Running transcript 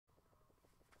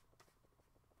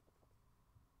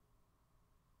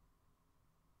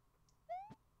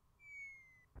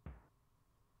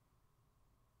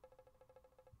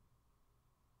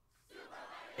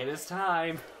It is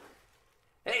time.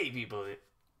 Hey, people.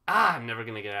 I'm never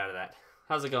gonna get out of that.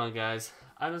 How's it going, guys?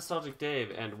 I'm Nostalgic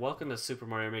Dave, and welcome to Super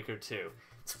Mario Maker 2.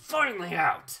 It's finally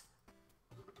out!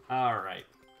 Alright.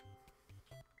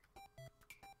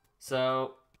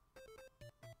 So,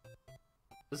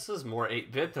 this is more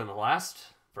 8-bit than the last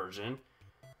version.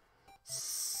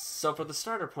 So for the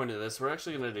starter point of this, we're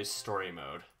actually gonna do story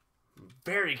mode. I'm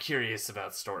very curious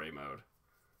about story mode.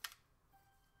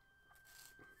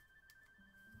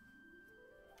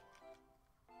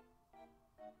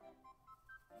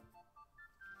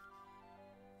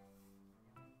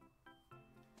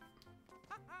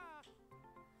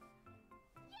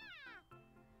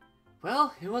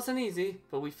 Well, it wasn't easy,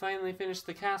 but we finally finished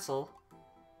the castle.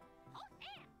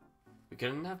 We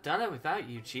couldn't have done it without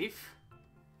you, Chief.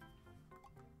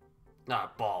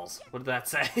 Ah, balls. What did that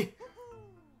say?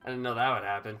 I didn't know that would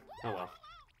happen. Oh well.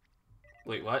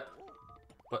 Wait, what?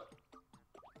 What?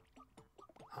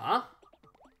 Huh?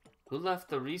 Who left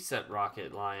the reset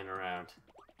rocket lying around?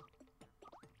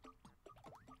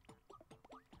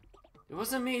 It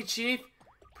wasn't me, Chief.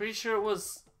 Pretty sure it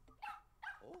was...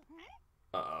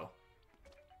 Uh-oh.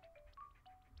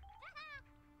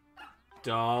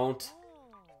 Don't.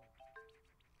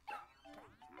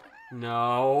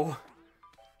 No.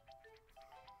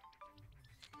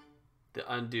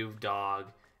 The undo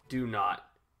dog. Do not.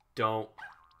 Don't.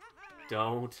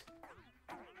 Don't.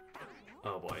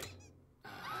 Oh boy.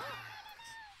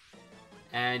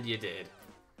 And you did.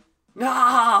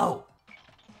 No!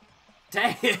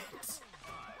 Dang it!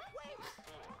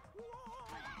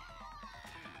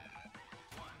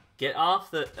 Get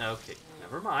off the... Okay,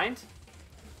 never mind.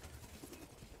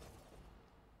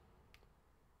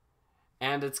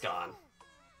 And it's gone.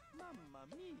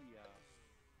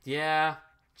 Yeah.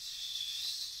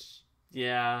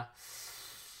 Yeah.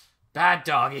 Bad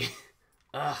doggy.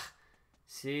 Ugh.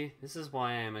 See, this is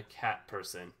why I am a cat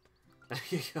person.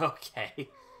 Okay.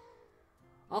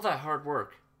 All that hard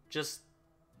work, just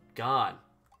gone.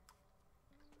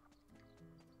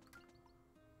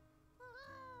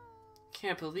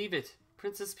 Can't believe it.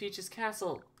 Princess Peach's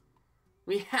castle.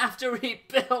 We have to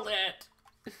rebuild it.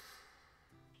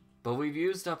 But we've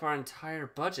used up our entire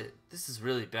budget. This is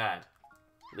really bad.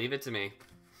 Leave it to me.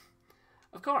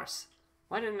 Of course.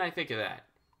 Why didn't I think of that?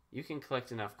 You can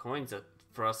collect enough coins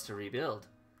for us to rebuild.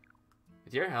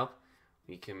 With your help,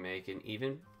 we can make an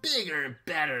even bigger,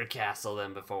 better castle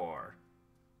than before.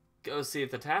 Go see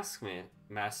if the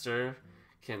taskmaster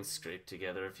can scrape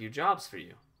together a few jobs for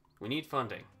you. We need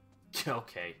funding.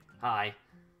 Okay, hi.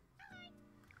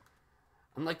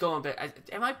 I'm like going back.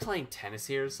 Am I playing tennis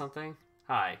here or something?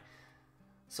 Hi.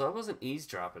 So I wasn't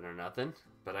eavesdropping or nothing,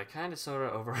 but I kind of sort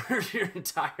of overheard your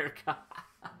entire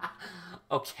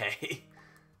Okay.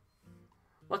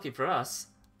 Lucky for us,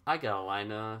 I got a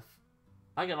line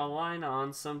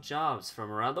on some jobs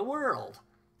from around the world.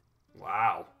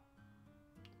 Wow.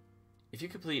 If you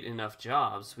complete enough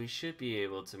jobs, we should be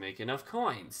able to make enough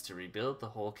coins to rebuild the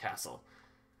whole castle.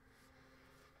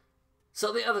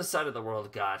 So the other side of the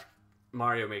world got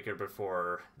Mario Maker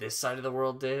before this side of the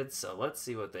world did, so let's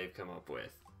see what they've come up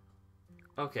with.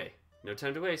 Okay, no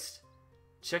time to waste.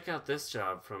 Check out this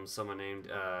job from someone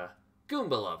named,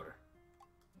 Goomba Lover.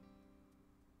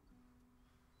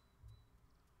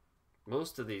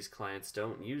 Most of these clients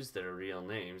don't use their real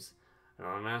names. I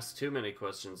don't ask too many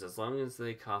questions as long as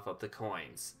they cough up the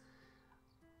coins.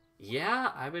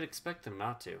 Yeah, I would expect them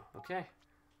not to. Okay.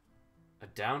 A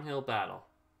downhill battle.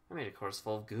 I made a course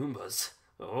full of Goombas.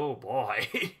 Oh boy.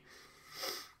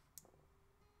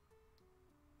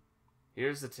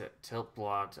 Here's the tilt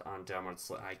block on downward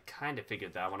slide. I kind of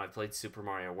figured that when I played Super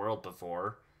Mario World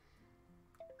before.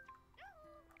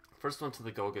 First one to the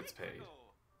goal gets paid.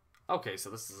 Okay, so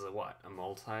this is a what? A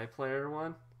multiplayer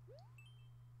one?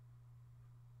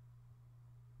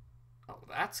 Oh,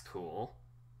 that's cool.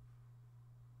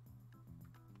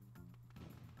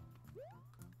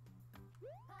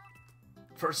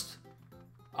 First,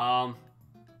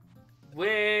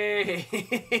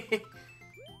 wait.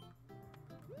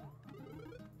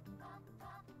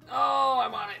 Oh, I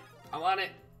want it. I want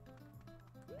it.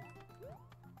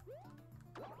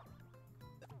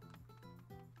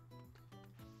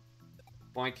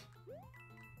 Boink.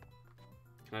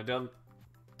 Can I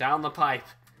down the pipe?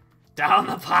 Down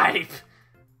the pipe!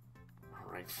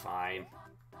 Alright, fine.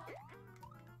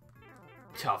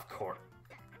 Of course.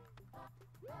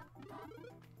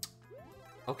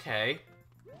 Okay.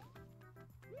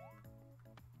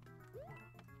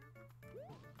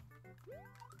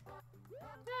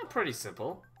 Pretty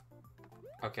simple.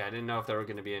 Okay, I didn't know if there were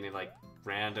going to be any, like,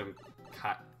 random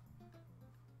cut.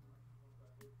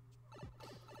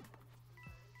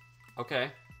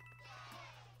 Okay,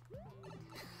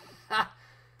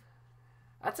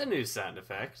 That's a new sound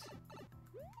effect.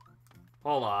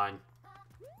 Hold on.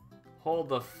 Hold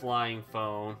the flying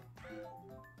phone.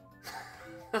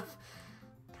 I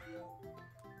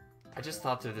just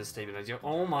thought through this statement. I go,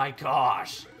 oh my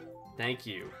gosh. Thank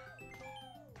you.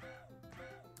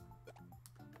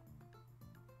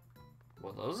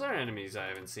 Well, those are enemies I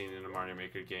haven't seen in a Mario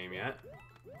Maker game yet.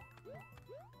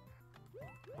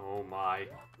 Oh my.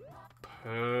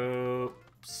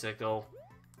 Poopsicle.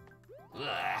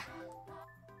 Ugh.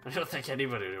 I don't think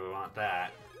anybody would want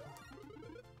that.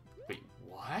 Wait,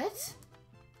 what?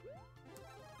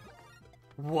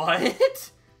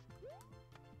 What?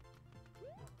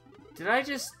 Did I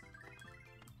just...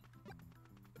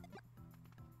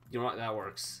 You know what? That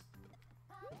works.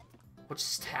 What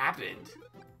just happened?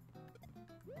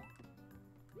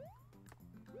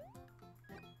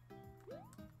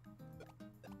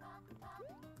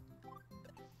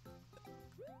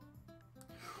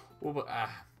 Oh, but,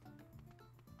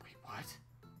 wait, what?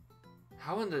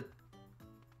 How in the...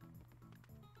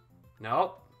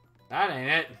 Nope. That ain't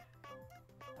it.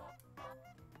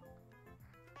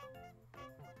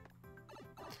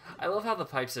 I love how the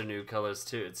pipes are new colors,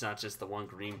 too. It's not just the one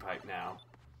green pipe now.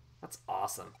 That's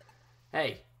awesome.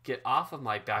 Hey, get off of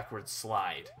my backward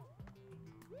slide.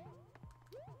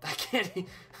 I can't...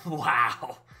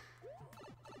 Wow.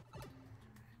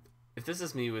 If this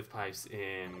is me with pipes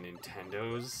in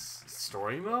Nintendo's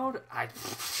story mode, I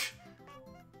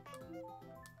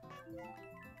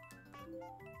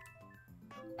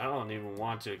don't even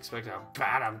want to expect how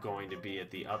bad I'm going to be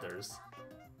at the others.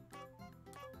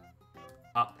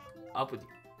 Up with you.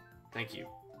 Thank you.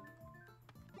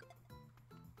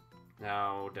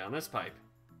 Now, down this pipe.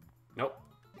 Nope,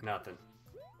 nothing.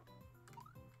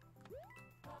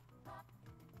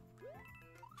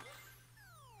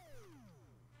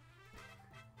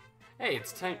 Hey,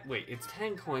 it's 10, wait, it's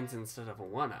 10 coins instead of a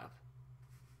 1-up.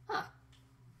 Huh.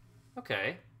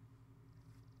 Okay.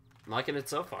 I'm liking it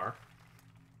so far.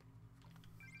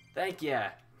 Thank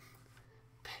ya.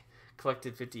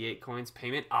 Collected 58 coins,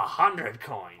 payment 100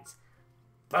 coins.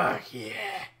 Fuck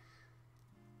yeah.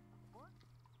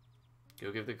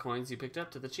 Go give the coins you picked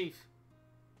up to the chief.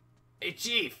 Hey,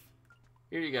 chief!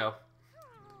 Here you go.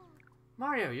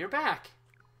 Mario, you're back.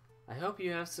 I hope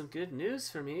you have some good news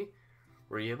for me.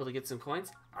 Were you able to get some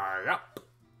coins? Yep.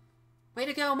 Way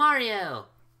to go, Mario!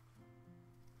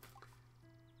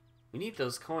 We need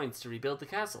those coins to rebuild the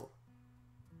castle.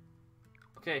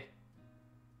 Okay.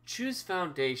 Choose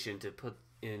foundation to put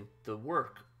in the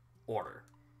work order.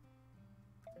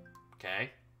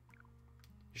 Okay.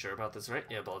 You sure about this, right?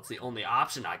 Yeah, but it's the only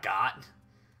option I got.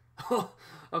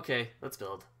 Okay, let's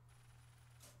build.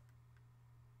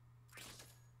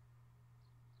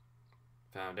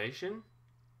 Foundation.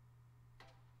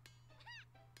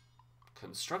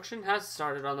 Construction has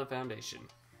started on the foundation.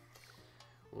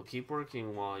 We'll keep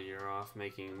working while you're off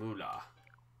making moolah.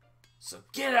 So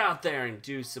get out there and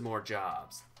do some more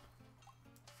jobs.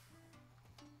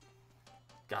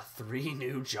 Got 3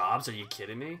 new jobs? Are you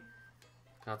kidding me?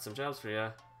 Got some jobs for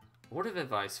ya. Word of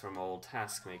advice from old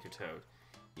Taskmaker Toad.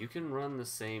 You can run the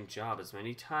same job as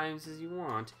many times as you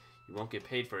want. You won't get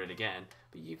paid for it again,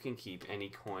 but you can keep any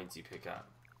coins you pick up.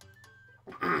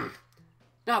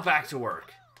 Now back to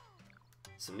work.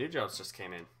 Some new jobs just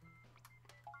came in.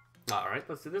 Alright,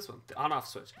 let's do this one. The on-off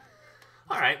switch.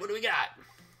 Alright, what do we got?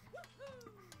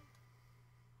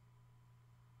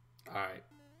 Alright.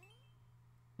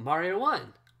 Mario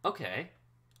 1. Okay.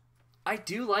 I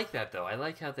do like that, though. I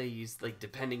like how they use, like,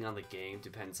 depending on the game,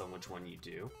 depends on which one you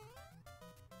do.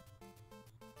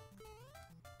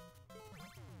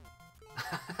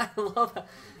 I love that.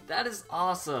 That is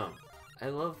awesome. I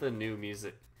love the new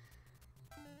music.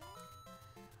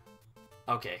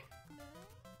 Okay.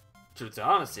 Truth to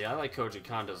honesty, I like Koji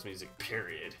Kondo's music,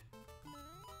 period.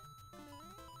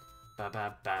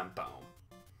 Ba-ba-bam-boom.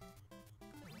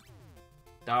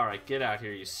 Alright, get out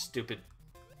here, you stupid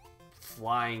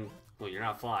flying... Well, you're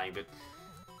not flying, but...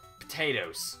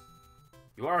 Potatoes.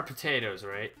 You are potatoes,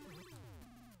 right?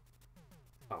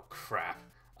 Oh, crap.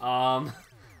 Ow!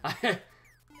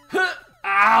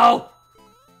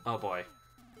 Oh, boy.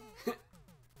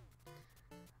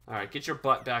 Alright, get your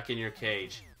butt back in your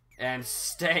cage. And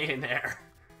stay in there.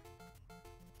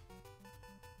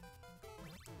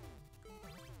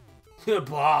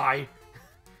 Goodbye.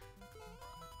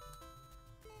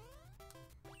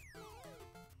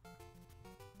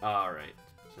 Alright.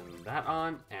 Turn that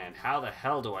on. And how the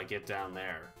hell do I get down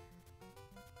there?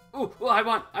 Ooh, I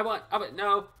want,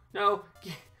 no,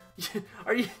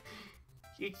 are you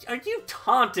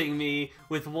taunting me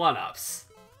with 1-ups?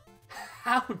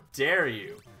 How dare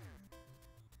you?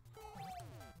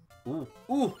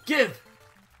 Ooh, give!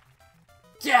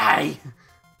 Yay!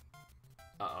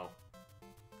 Uh-oh.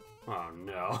 Oh,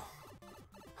 no.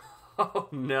 Oh,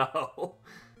 no.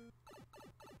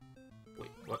 Wait,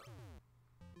 what?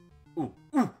 Ooh,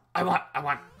 ooh, I want.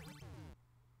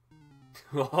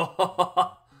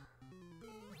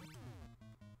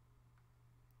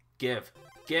 Give.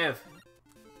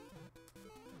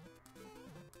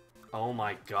 Oh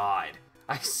my god.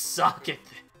 I suck at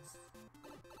this.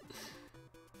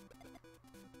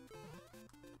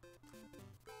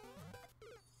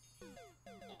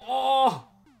 Oh!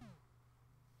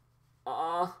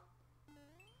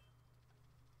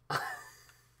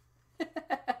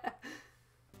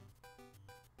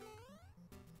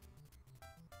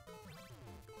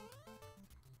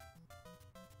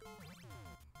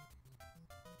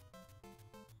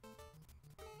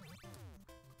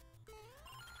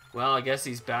 Well, I guess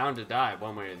he's bound to die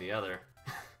one way or the other.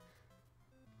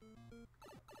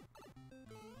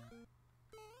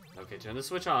 Okay, turn the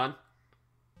switch on.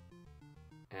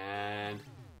 And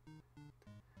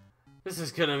this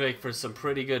is gonna make for some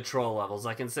pretty good troll levels,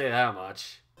 I can say that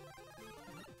much.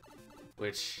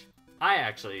 Which, I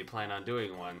actually plan on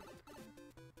doing one.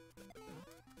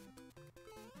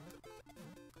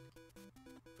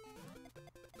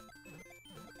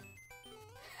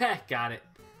 Heh, got it.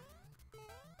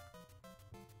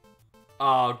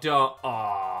 Oh, don't.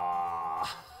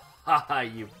 Aw. Haha,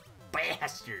 you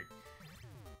bastard.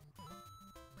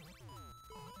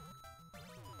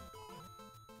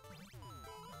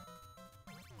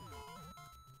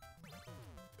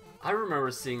 I remember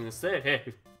seeing this thing.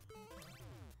 Hey.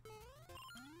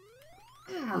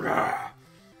 I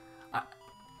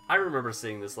remember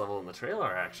seeing this level in the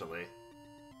trailer, actually.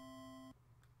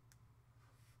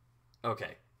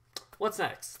 Okay. What's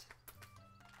next?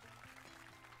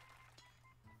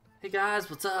 Hey guys,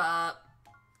 what's up?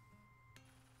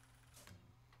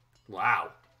 Wow.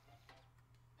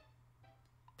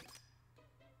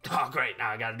 Oh great, now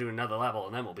I gotta do another level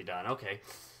and then we'll be done. Okay.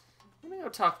 Let me go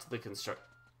talk to the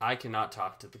I cannot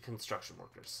talk to the construction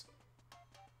workers.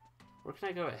 Where can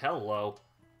I go? Hello.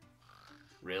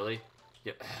 Really?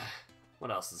 Yep. What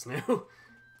else is new?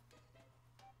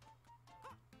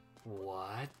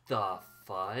 What the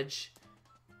fudge?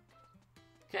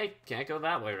 Okay, can't go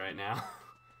that way right now.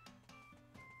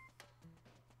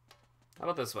 How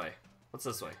about this way? What's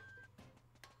this way?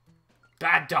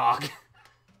 Bad dog!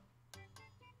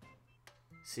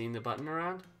 Seeing the button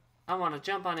around? I want to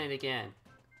jump on it again.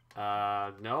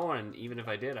 No, and even if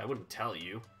I did, I wouldn't tell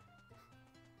you.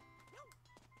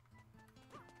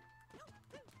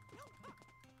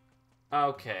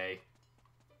 Okay.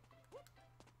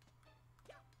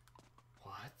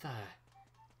 What the...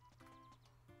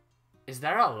 Is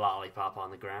there a lollipop on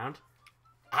the ground?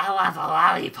 I want a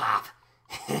lollipop!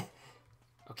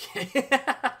 Okay.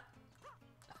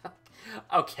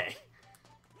 Okay.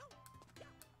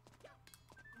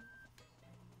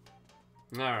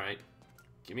 Alright.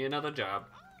 Give me another job.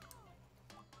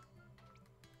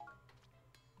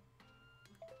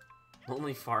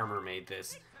 Only Farmer made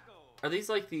this. Are these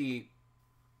like the...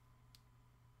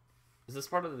 Is this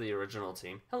part of the original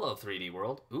team? Hello, 3D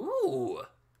World. Ooh!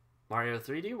 Mario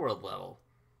 3D World level.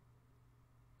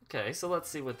 Okay, so let's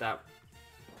see what that...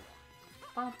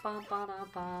 I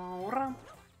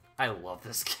love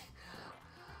this game.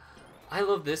 I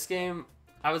love this game.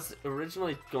 I was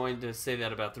originally going to say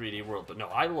that about 3D World, but no,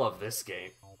 I love this game.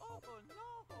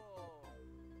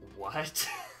 What?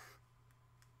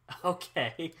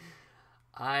 Okay.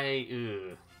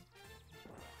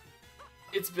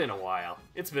 It's been a while.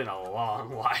 It's been a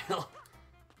long while.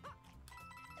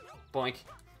 Boink.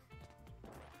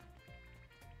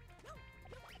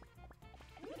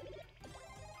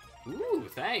 Ooh,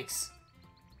 thanks.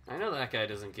 I know that guy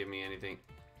doesn't give me anything.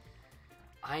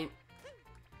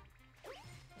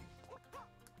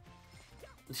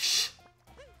 Did you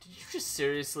just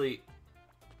seriously...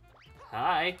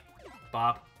 Hi.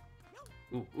 Bop.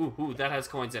 Ooh, that has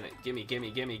coins in it. Gimme.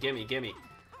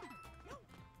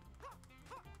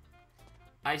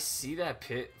 I see that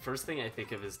pit. First thing I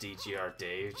think of is DGR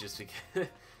Dave, just because...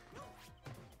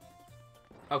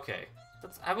 Okay.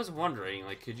 I was wondering,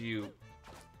 like, could you...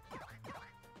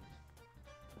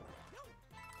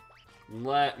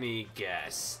 Let me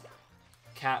guess.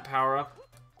 Cat power-up?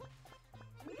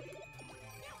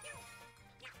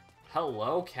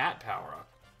 Hello, cat power-up.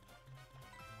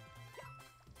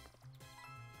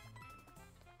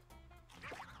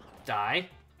 Die.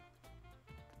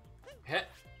 Hit.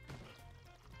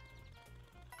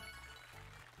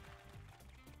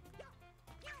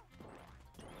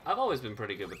 I've always been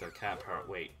pretty good with their cat power.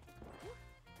 Wait.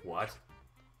 What?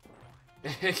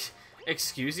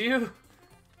 Excuse you?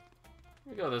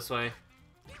 Let me go this way.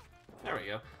 There we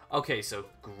go. Okay, so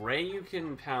gray you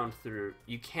can pound through.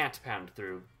 You can't pound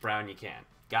through. Brown you can.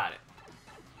 Got it.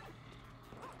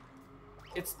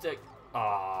 It's the...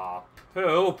 Aw,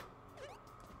 poop.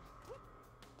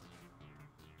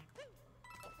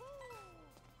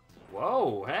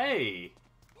 Whoa, hey.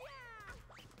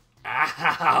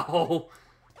 Ow.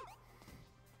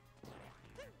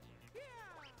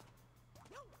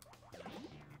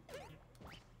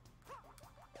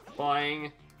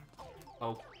 Boing.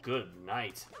 Oh, good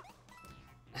night.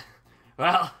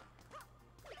 Well,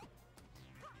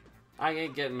 I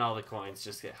ain't getting all the coins.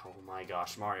 Just get... Oh my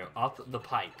gosh, Mario, up the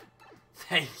pipe.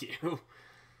 Thank you.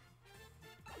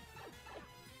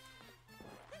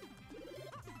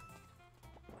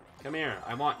 Come here,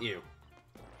 I want you.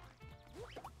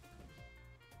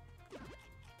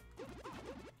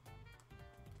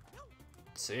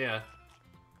 See ya.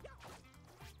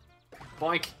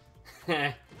 Boink.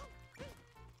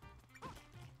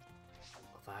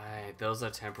 Those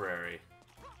are temporary.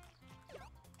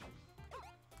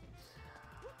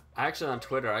 Actually, on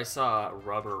Twitter, I saw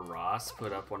Rubber Ross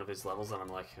put up one of his levels, and I'm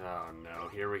like, oh no,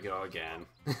 here we go again.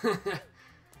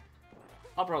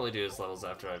 I'll probably do his levels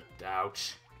after I've...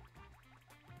 Ouch.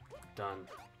 Done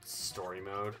story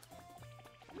mode.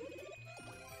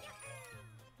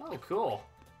 Oh, cool.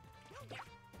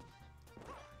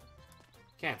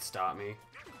 Can't stop me.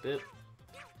 Bit.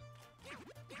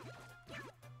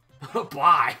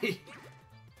 Bye!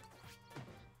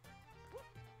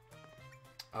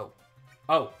 Oh.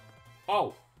 Oh.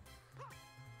 Oh!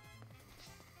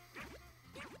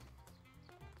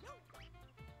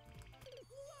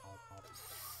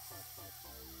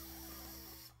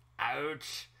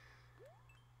 Ouch.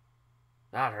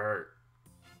 That hurt.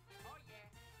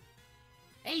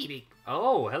 Hey!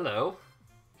 Oh, hello.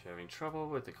 If you're having trouble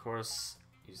with the course,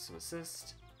 use some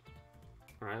assist.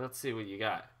 Alright, let's see what you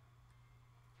got.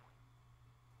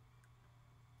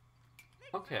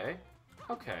 Okay.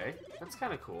 Okay. That's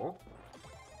kind of cool.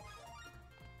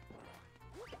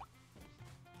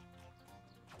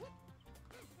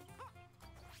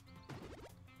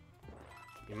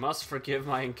 You must forgive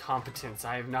my incompetence.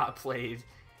 I have not played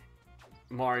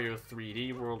Mario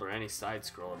 3D World or any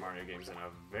side-scroller Mario games in a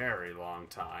very long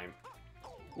time.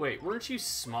 Wait, weren't you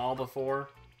small before?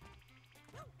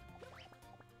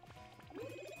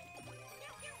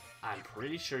 I'm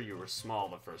pretty sure you were small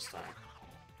the first time.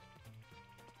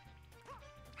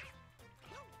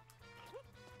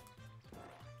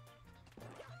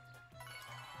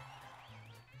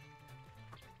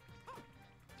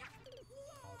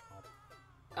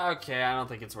 Okay, I don't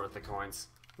think it's worth the coins.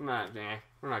 We're not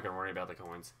gonna worry about the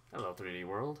coins. Hello, 3D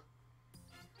World.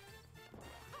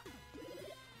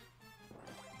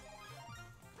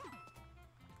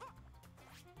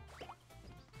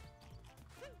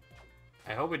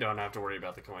 I hope we don't have to worry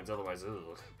about the coins, otherwise,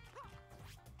 ugh.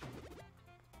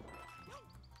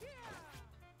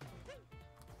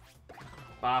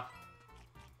 Bop.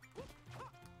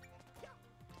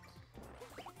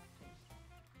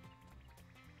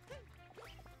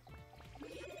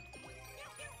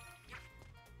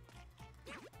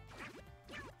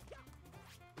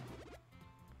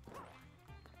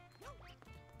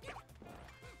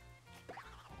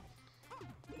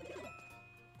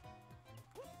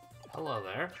 Hello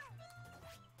there.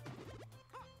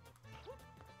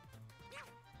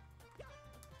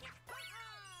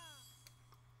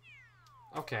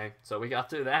 Okay, so we got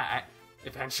through that,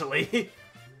 eventually.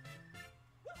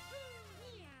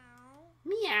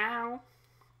 Meow.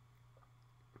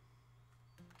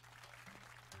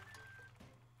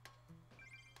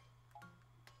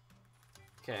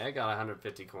 Okay, I got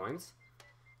 150 coins.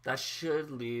 That should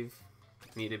leave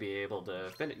me to be able to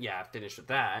finish with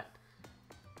that.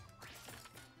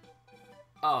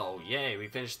 Oh, yay, we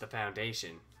finished the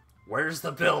foundation. Where's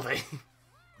the building?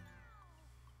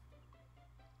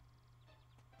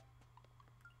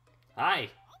 Hi.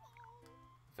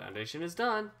 Foundation is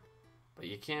done. But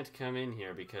you can't come in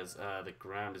here because the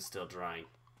ground is still drying.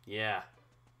 Yeah.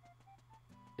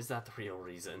 Is that the real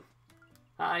reason?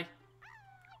 Hi.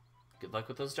 Good luck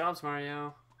with those jobs,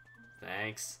 Mario.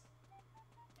 Thanks.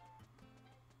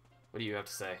 What do you have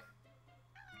to say?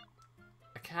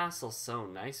 A castle's so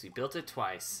nice, we built it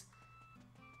twice.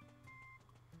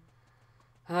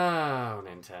 Oh,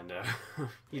 Nintendo.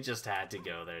 You just had to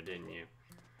go there, didn't you?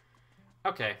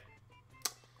 Okay.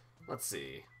 Let's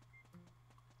see.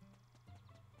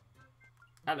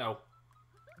 Hello.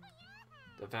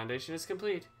 The foundation is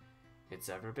complete. It's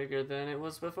ever bigger than it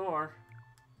was before.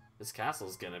 This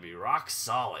castle's gonna be rock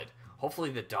solid.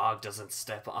 Hopefully the dog doesn't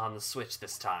step on the switch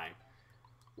this time.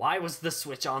 Why was the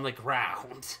switch on the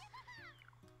ground?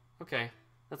 Okay,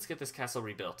 let's get this castle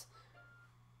rebuilt.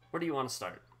 Where do you want to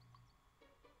start?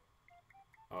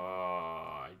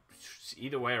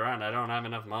 Either way around, I don't have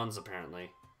enough mons apparently.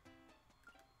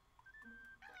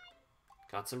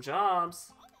 Got some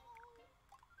jobs.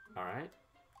 Alright.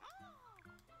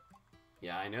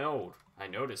 Yeah, I know. I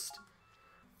noticed.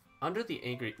 Under the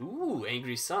angry... Ooh,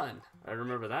 angry sun. I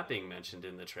remember that being mentioned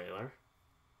in the trailer.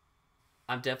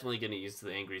 I'm definitely going to use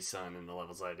the angry sun in the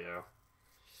levels I do.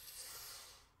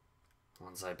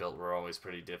 Ones I built were always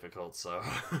pretty difficult, so...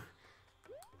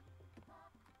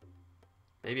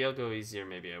 Maybe I'll go easier,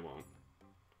 maybe I won't.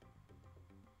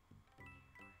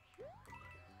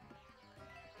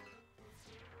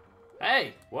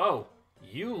 Hey! Whoa!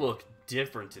 You look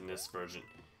different in this version.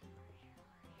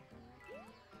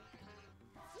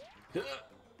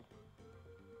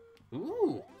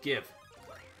 Ooh! Give.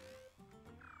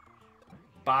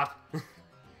 Bop.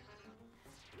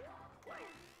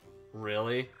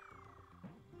 Really?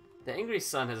 The angry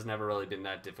sun has never really been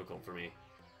that difficult for me.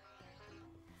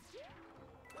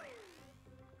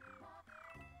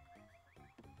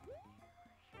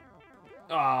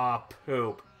 Ah,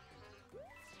 poop.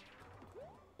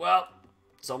 Well,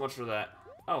 so much for that.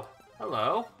 Oh,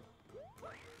 hello.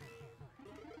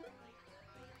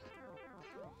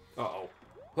 Uh-oh.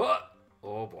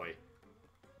 Oh, boy.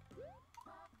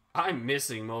 I'm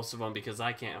missing most of them because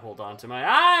I can't hold on to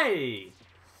my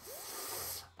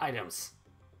items.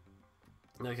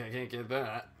 Like, I can't get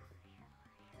that.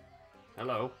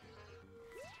 Hello.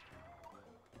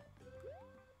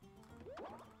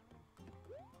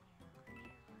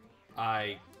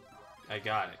 I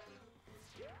got it.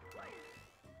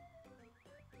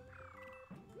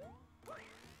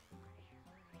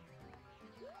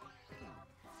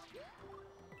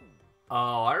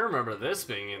 Oh, I remember this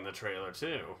being in the trailer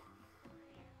too.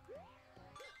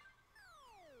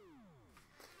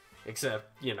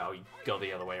 Except, you know, you go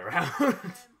the other way around.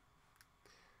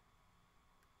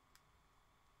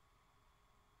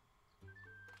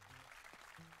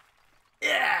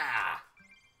 Yeah!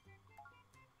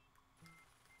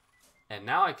 And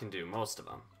now I can do most of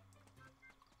them.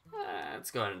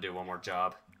 Let's go ahead and do one more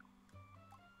job.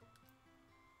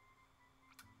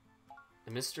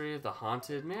 The Mystery of the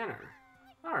Haunted Manor.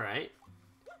 Alright.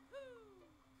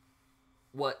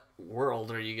 What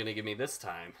world are you gonna give me this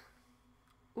time?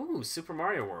 Ooh, Super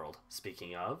Mario World.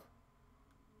 Speaking of.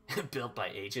 Built by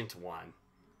Agent 1.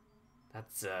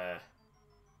 That's, a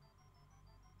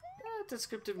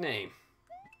descriptive name.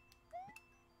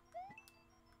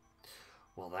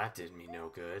 Well, that did me no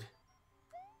good.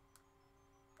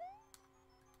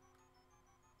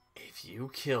 If you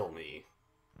kill me...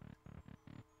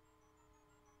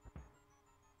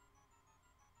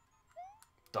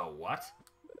 The what?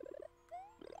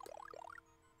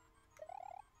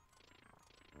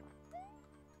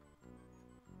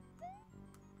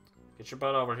 Get your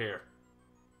butt over here.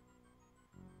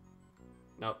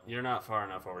 Nope, you're not far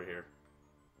enough over here.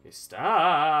 Okay,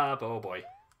 stop! Oh boy.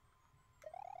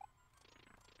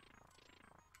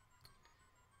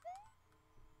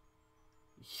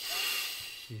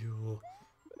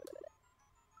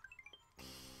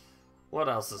 What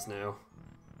else is new?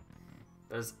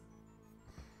 There's...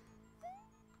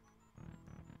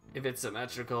 If it's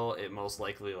symmetrical, it most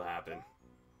likely will happen.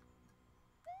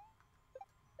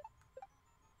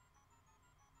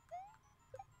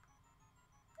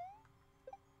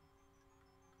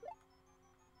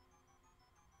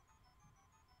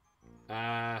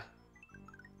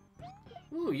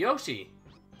 Ooh, Yoshi!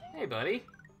 Hey, buddy.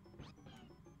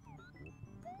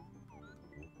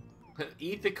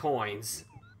 Eat the coins.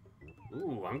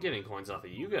 Ooh, I'm getting coins off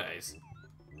of you guys.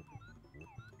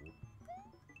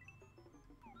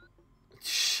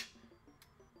 Shh.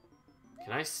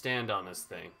 Can I stand on this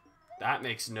thing? That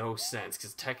makes no sense,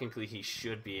 because technically he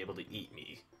should be able to eat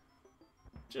me.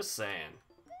 Just saying.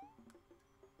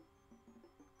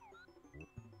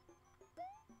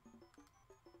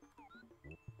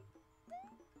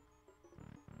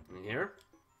 In here?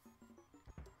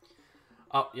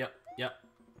 Oh, yep.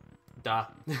 Duh.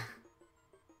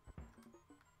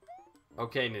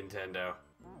 Okay, Nintendo.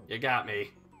 You got me.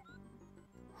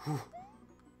 Whew.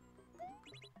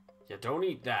 Yeah, don't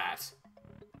eat that.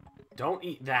 Don't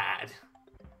eat that.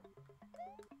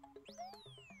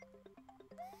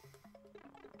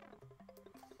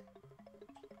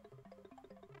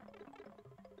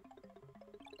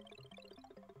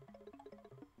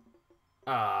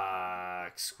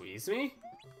 Excuse me?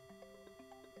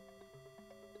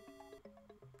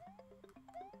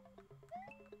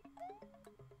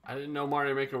 I didn't know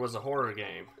Mario Maker was a horror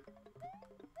game.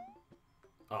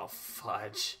 Oh,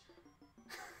 fudge.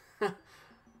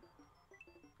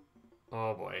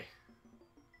 Oh, boy.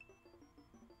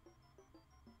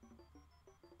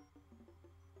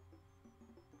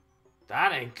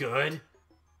 That ain't good.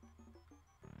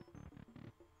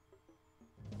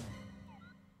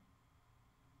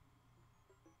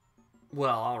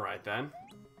 Well, alright then.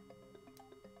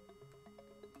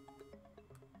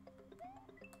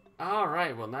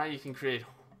 Alright, well now you can create...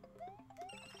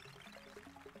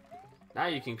 Now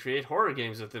you can create horror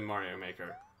games within Mario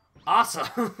Maker.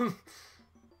 Awesome!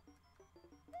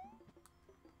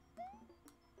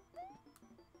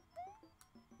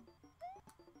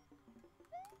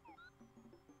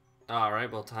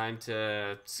 Alright, well time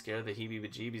to scare the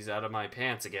heebie-jeebies out of my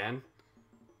pants again.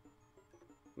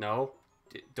 No.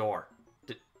 Door.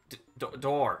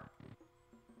 Door.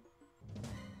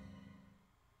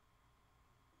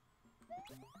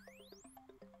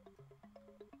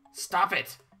 Stop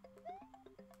it!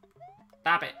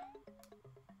 Stop it!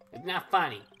 It's not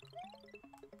funny.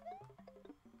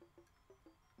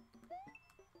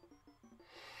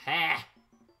 Ha!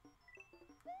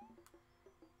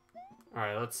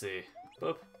 Alright, let's see.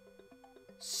 Boop.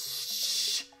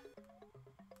 Shh!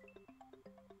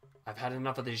 I've had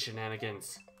enough of these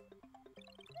shenanigans.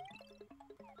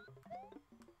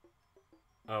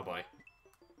 Oh boy.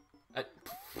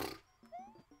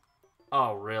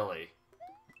 Oh, really?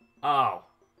 Oh.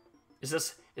 Is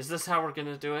this how we're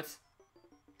gonna do it?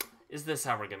 Is this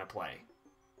how we're gonna play?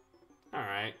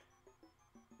 Alright.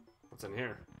 What's in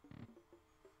here?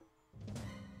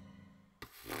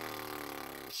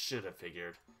 Should have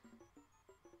figured.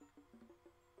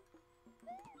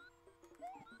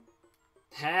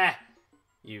 Ha!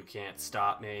 You can't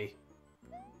stop me.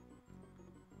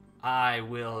 I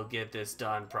will get this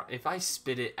done. If I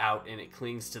spit it out and it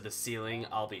clings to the ceiling,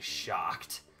 I'll be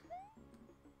shocked.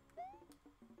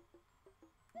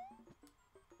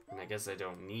 And I guess I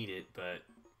don't need it, but...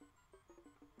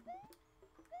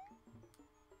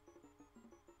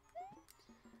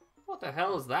 What the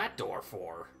hell is that door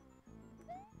for?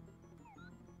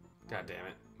 God damn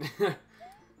it.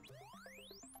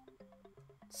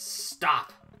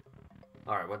 Stop!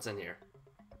 Alright, what's in here?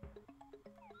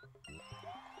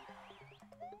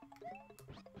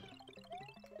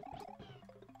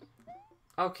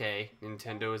 Okay,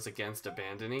 Nintendo is against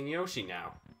abandoning Yoshi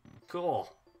now.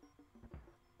 Cool.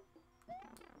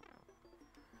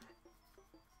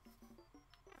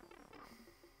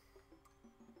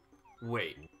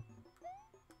 Wait.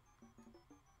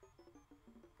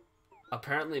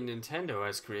 Apparently Nintendo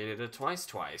has created a Twice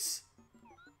Twice.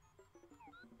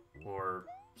 Or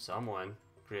someone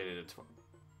created a Twice.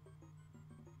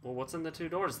 Well, what's in the two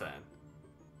doors then?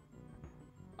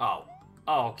 Oh,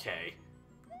 okay.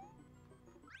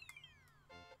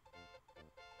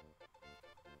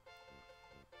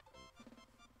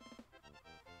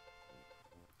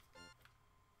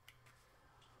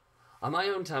 On my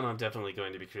own time, I'm definitely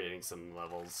going to be creating some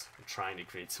levels. I'm trying to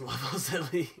create some levels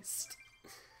at least.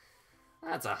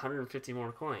 That's 150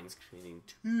 more coins, creating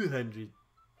 200.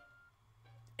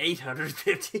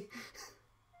 850.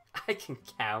 I can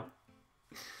count.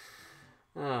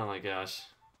 Oh my gosh.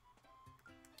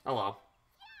 Hello.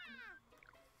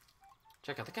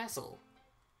 Check out the castle.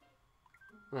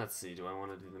 Let's see, do I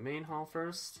want to do the main hall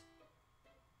first?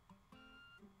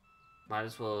 Might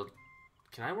as well...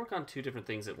 Can I work on two different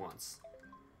things at once?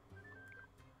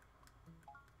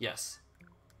 Yes.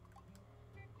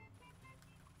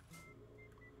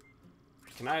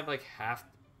 Can I have like half...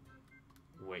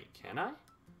 Wait, can I?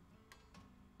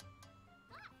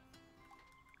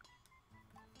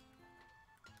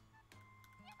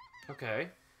 Okay.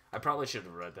 I probably should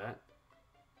have read that.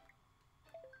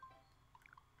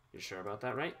 You sure about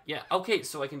that, right? Yeah, okay,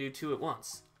 so I can do two at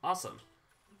once. Awesome.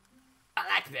 I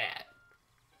like that.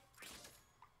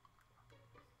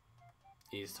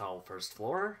 East hall, first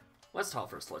floor. West hall,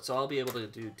 first floor. So I'll be able to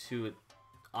do two...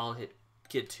 I'll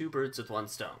get two birds with one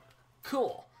stone.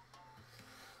 Cool.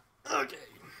 Okay.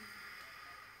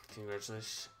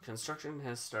 Congratulations. Construction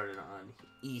has started on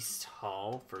East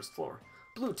Hall, first floor.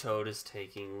 Blue Toad is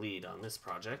taking lead on this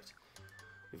project.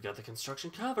 We've got the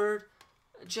construction covered.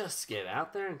 Just get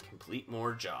out there and complete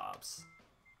more jobs.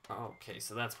 Okay,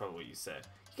 so that's probably what you said.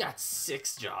 You got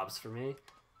 6 jobs for me?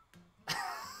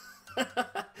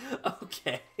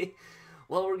 Okay.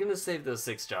 Well, we're going to save those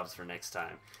 6 jobs for next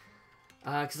time.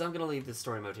 Because I'm going to leave this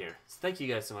story mode here. So thank you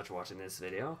guys so much for watching this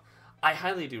video. I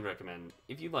highly do recommend,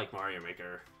 if you like Mario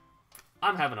Maker,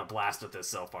 I'm having a blast with this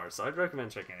so far, so I'd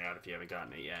recommend checking it out if you haven't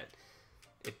gotten it yet.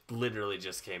 It literally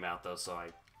just came out, though, so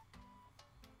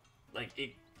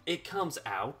it comes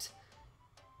out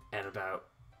at about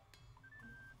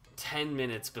 10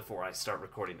 minutes before I start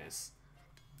recording this.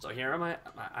 So here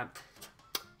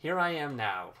I am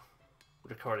now,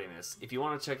 recording this. If you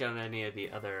want to check out any of the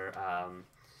other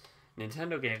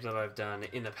Nintendo games that I've done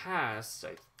in the past,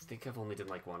 I think I've only done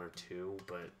like 1 or 2,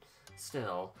 but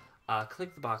still,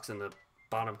 click the box in the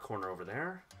bottom corner over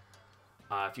there.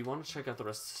 If you want to check out the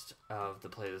rest of the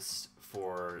playlist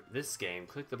for this game,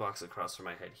 click the box across from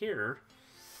my head here.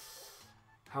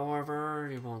 However,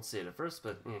 you won't see it at first,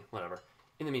 but whatever.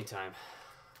 In the meantime,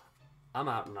 I'm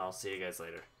out and I'll see you guys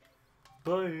later.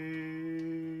 Bye!